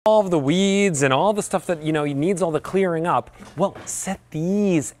all of the weeds and all the stuff that, needs all the clearing up, well, set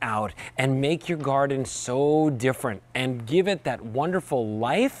these out and make your garden so different and give it that wonderful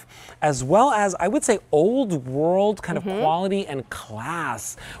life, as well as, I would say, old world kind of quality and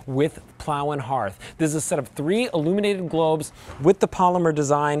class with Plow and Hearth. This is a set of 3 illuminated globes with the polymer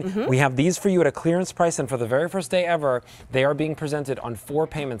design. We have these for you at a clearance price, and for the very first day ever, they are being presented on 4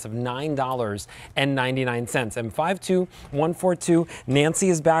 payments of $9.99. M52142, Nancy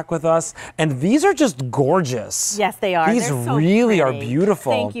is back with us, and these are just gorgeous. Yes, they are. These really are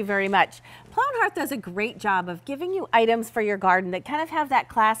beautiful. Thank you very much. Plow and Hearth does a great job of giving you items for your garden that kind of have that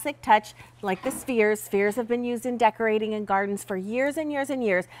classic touch, like the spheres. Spheres have been used in decorating in gardens for years and years and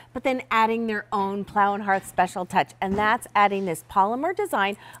years, but then adding their own Plow and Hearth special touch, and that's adding this polymer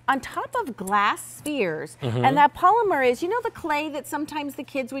design on top of glass spheres. And that polymer is, the clay that sometimes the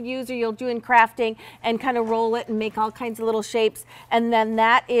kids would use or you'll do in crafting and kind of roll it and make all kinds of little shapes, and then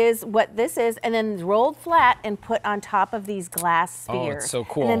that is what this is, and then rolled flat and put on top of these glass spheres. Oh, it's so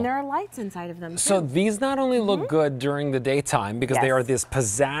cool. And then there are lights inside of them too. So these not only look good during the daytime because they are this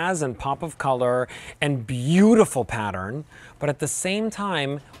pizzazz and pop of color and beautiful pattern, but at the same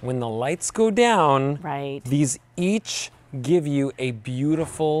time, when the lights go down, these each give you a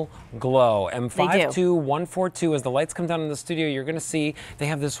beautiful glow. M52142, as the lights come down in the studio, you're going to see they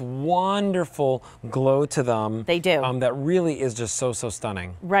have this wonderful glow to them. They do. That really is just so, so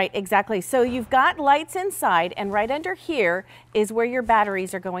stunning. Right, exactly. So you've got lights inside, and right under here is where your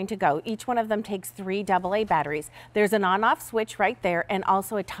batteries are going to go. Each one of them takes 3 AA batteries. There's an on-off switch right there, and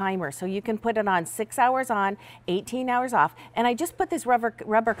also a timer. So you can put it on 6 hours on, 18 hours off. And I just put this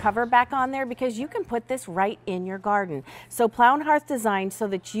rubber cover back on there because you can put this right in your garden. So Plow and Hearth designed so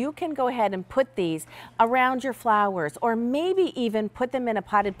that you can go ahead and put these around your flowers, or maybe even put them in a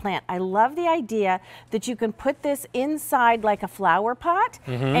potted plant. I love the idea that you can put this inside like a flower pot,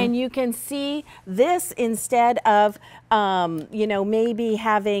 and you can see this instead of maybe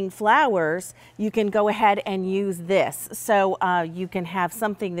having flowers, you can go ahead and use this. So you can have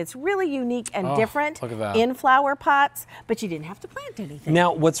something that's really unique and different in flower pots, but you didn't have to plant anything.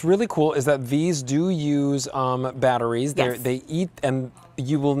 Now, what's really cool is that these do use batteries. They eat, and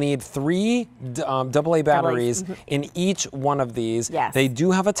you will need 3 AA batteries in each one of these. They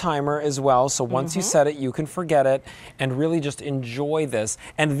do have a timer as well, so once you set it, you can forget it and really just enjoy this.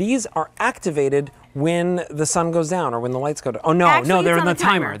 And these are activated when the sun goes down or when the lights go down. Oh, no, Actually, no, they're on the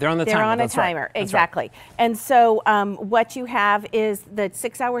timer. They're on the timer. They're on a timer, exactly. And so what you have is the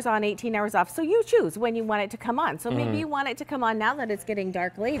 6 hours on, 18 hours off. So you choose when you want it to come on. So maybe you want it to come on now that it's getting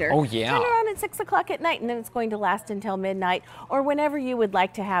dark later. Oh, yeah. Turn it on at 6 o'clock at night, and then it's going to last until midnight or whenever you would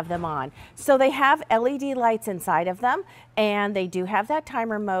like to have them on. So they have LED lights inside of them, and they do have that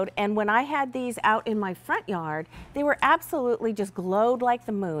timer mode. And when I had these out in my front yard, they were absolutely just glowed like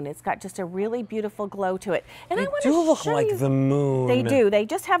the moon. It's got just a really beautiful glow to it. And they I want do to look show like you, the moon. They do. They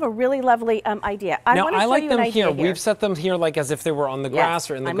just have a really lovely idea. Now, I like them here. We've set them here like as if they were on the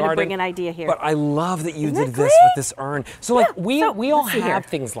grass or in the garden. I'm going to bring an idea here. But I love that you did this with this urn. So like we all have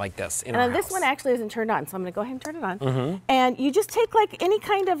things like this in our house. This one actually isn't turned on, so I'm going to go ahead and turn it on. And you just take like any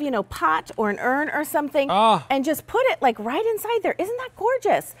kind of, pot or an urn or something and just put it like right inside there. Isn't that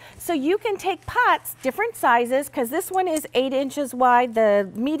gorgeous? So you can take pots, different sizes, because this one is 8 inches wide, the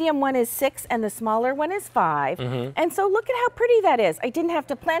medium one is 6, and the smaller one is 5. And so look at how pretty that is. I didn't have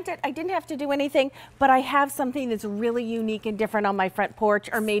to plant it, I didn't have to do anything, but I have something that's really unique and different on my front porch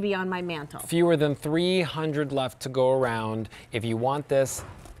or maybe on my mantle. Fewer than 300 left to go around. If you want this,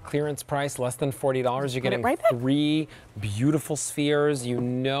 clearance price, less than $40. You're getting 3 beautiful spheres. You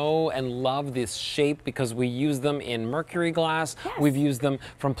know and love this shape because we use them in mercury glass. We've used them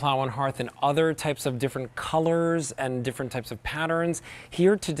from Plow and Hearth in other types of different colors and different types of patterns.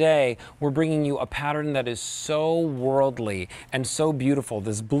 Here today, we're bringing you a pattern that is so worldly and so beautiful.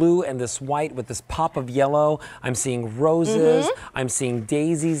 This blue and this white with this pop of yellow. I'm seeing roses. I'm seeing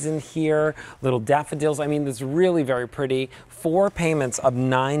daisies in here, little daffodils. I mean, it's really very pretty. 4 payments of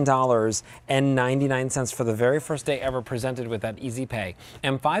 $9.99 for the very first day ever presented with that easy pay.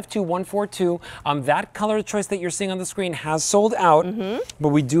 M52142, that color choice that you're seeing on the screen has sold out, but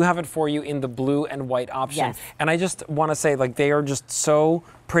we do have it for you in the blue and white option. And I just want to say, like, they are just so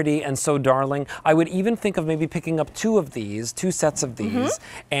pretty and so darling. I would even think of maybe picking up 2 of these, 2 sets of these,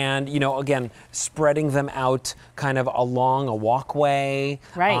 and, again, spreading them out kind of along a walkway,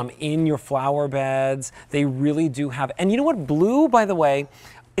 in your flower beds. They really do have, and you know what, blue, by the way,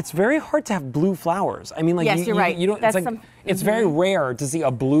 it's very hard to have blue flowers. I mean, like, you're right. You don't, it's very rare to see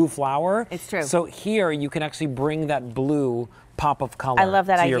a blue flower. It's true. So here you can actually bring that blue pop of color I love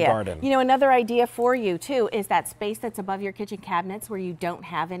that to idea. your garden. You know, another idea for you too is that space that's above your kitchen cabinets where you don't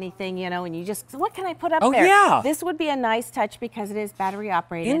have anything, you know, and you just, what can I put up there? Yeah. This would be a nice touch because it is battery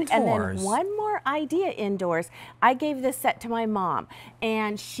operated. Indoors. And then one more idea indoors. I gave this set to my mom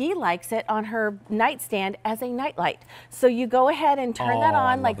and she likes it on her nightstand as a nightlight. So you go ahead and turn that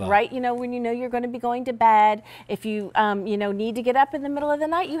on, like right, you know, when you know you're going to be going to bed. If you, you know, need to get up in the middle of the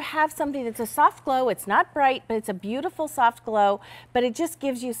night, you have something that's a soft glow. It's not bright, but it's a beautiful soft glow, but it just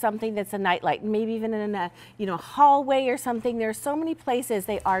gives you something that's a nightlight, maybe even in a, you know, hallway or something. There's so many places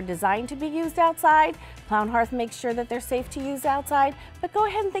they are designed to be used outside. Plow Hearth makes sure that they're safe to use outside, but go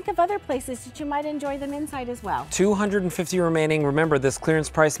ahead and think of other places that you might enjoy them inside as well. 250 remaining. Remember, this clearance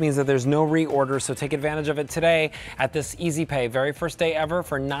price means that there's no reorder, so take advantage of it today at this Easy Pay. Very first day ever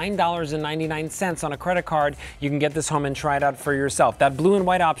for $9.99 on a credit card. You can get this home and try it out for yourself. That blue and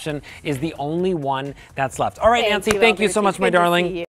white option is the only one that's left. All right, Nancy, thank you so much, my darling.